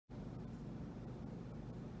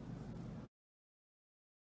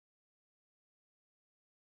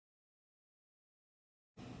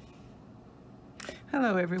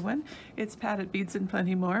Hello everyone, it's Pat at Beads and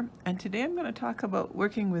Plenty More, and today I'm going to talk about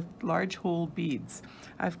working with large hole beads.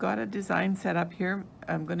 I've got a design set up here.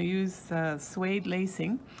 I'm going to use suede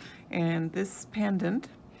lacing and this pendant,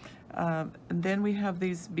 and then we have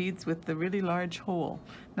these beads with the really large hole.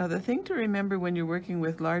 Now the thing to remember when you're working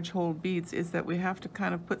with large hole beads is that we have to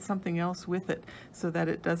kind of put something else with it so that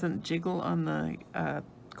it doesn't jiggle on the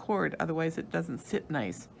cord, otherwise it doesn't sit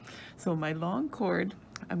nice. So my long cord,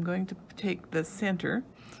 I'm going to take the center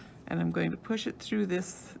and I'm going to push it through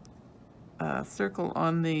this circle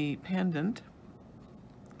on the pendant,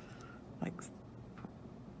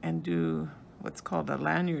 and do what's called a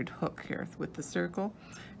lanyard hook here with the circle,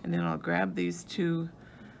 and then I'll grab these two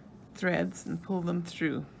threads and pull them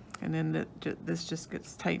through, and then this just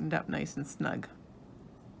gets tightened up nice and snug.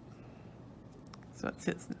 So it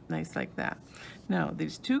sits nice like that. Now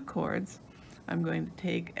these two cords I'm going to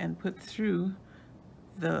take and put through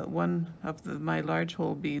the one of my large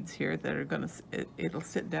hole beads here that are going to, it'll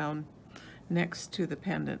sit down next to the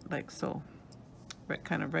pendant like so, right,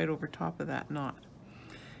 kind of right over top of that knot.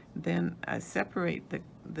 Then I separate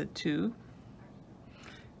the two,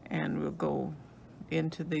 and we'll go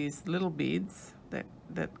into these little beads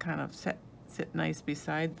that kind of sit nice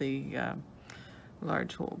beside the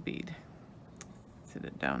large hole bead. Sit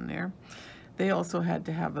it down there. They also had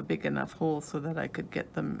to have a big enough hole so that I could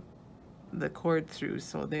get the cord through,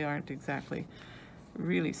 so they aren't exactly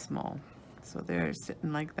really small. So they're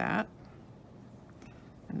sitting like that,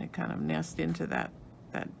 and they kind of nest into that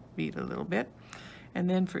bead a little bit. And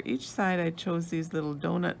then for each side I chose these little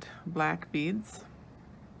donut black beads,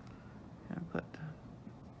 and put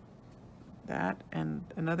that and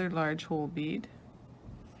another large hole bead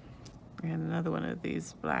and another one of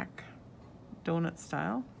these black donut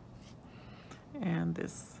style, and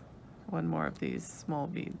this one more of these small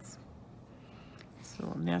beads. So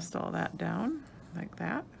we'll nest all that down like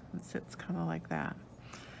that. It sits kind of like that.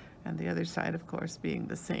 And the other side, of course, being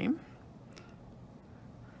the same.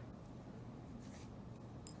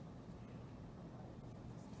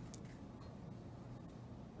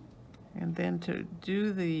 And then to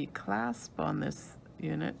do the clasp on this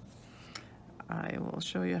unit, I will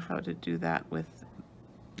show you how to do that with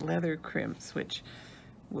leather crimps, which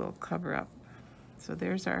will cover up. So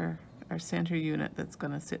there's our center unit that's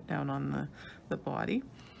going to sit down on the body.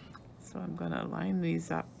 So I'm going to line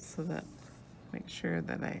these up so that, make sure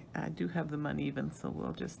that I do have them uneven, so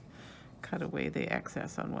we'll just cut away the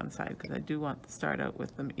excess on one side because I do want to start out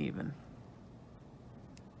with them even.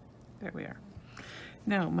 There we are.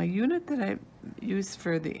 Now my unit that I use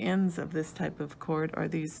for the ends of this type of cord are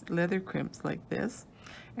these leather crimps like this,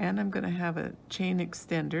 and I'm going to have a chain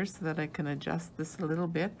extender so that I can adjust this a little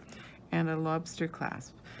bit, and a lobster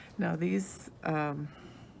clasp. Now these, I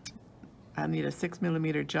need a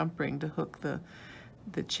 6mm jump ring to hook the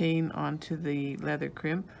chain onto the leather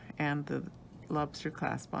crimp and the lobster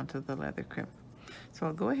clasp onto the leather crimp. So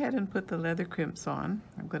I'll go ahead and put the leather crimps on.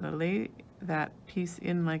 I'm going to lay that piece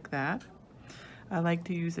in like that. I like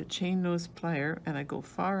to use a chain nose plier, and I go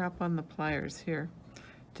far up on the pliers here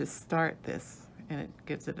to start this, and it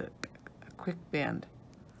gives it a quick bend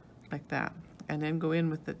like that, and then go in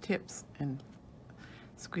with the tips and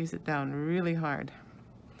squeeze it down really hard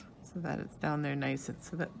so that it's down there nice, and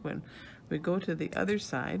so that when we go to the other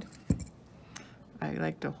side, I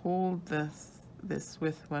like to hold this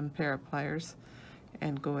with one pair of pliers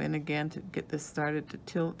and go in again to get this started to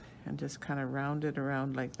tilt, and just kind of round it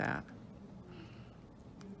around like that.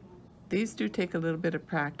 These do take a little bit of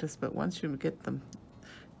practice, but once you get them,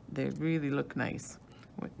 they really look nice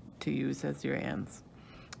to use as your ends.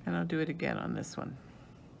 And I'll do it again on this one.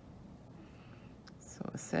 So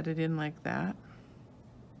set it in like that.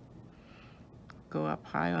 Go up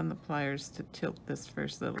high on the pliers to tilt this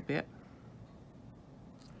first little bit.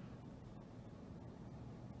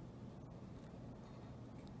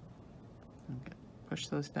 Okay. Push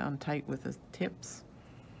those down tight with the tips.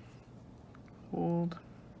 Hold.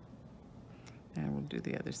 And we'll do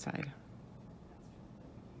the other side.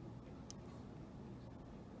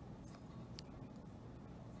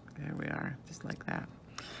 There we are, just like that.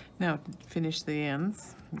 Now to finish the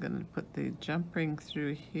ends, I'm going to put the jump ring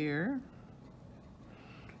through here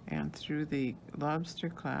and through the lobster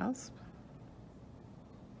clasp,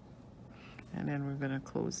 and then we're going to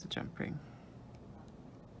close the jump ring.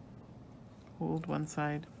 Hold one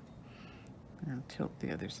side and tilt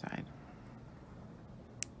the other side.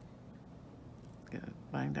 Get it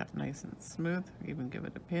lined up nice and smooth, even give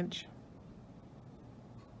it a pinch.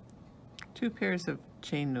 Two pairs of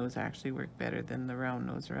chain nose actually work better than the round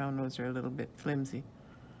nose. The round nose are a little bit flimsy,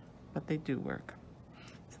 but they do work.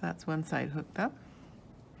 So that's one side hooked up.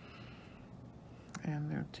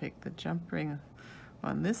 And then take the jump ring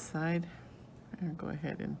on this side and go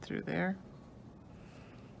ahead and through there.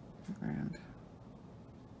 And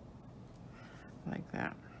like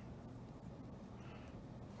that.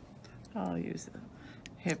 I'll use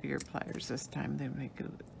heavier pliers this time. They make it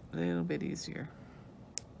a little bit easier.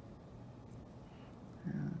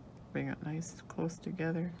 And bring it nice close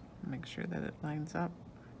together. Make sure that it lines up.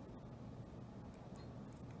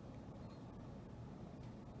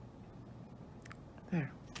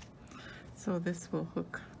 There. So this will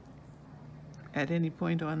hook at any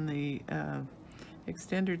point on the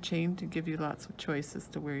extender chain to give you lots of choices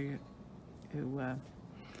to where you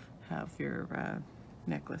have your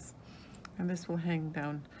necklace. And this will hang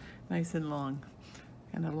down nice and long.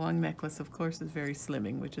 And a long necklace, of course, is very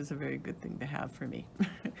slimming, which is a very good thing to have for me.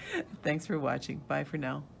 Thanks for watching. Bye for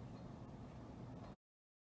now.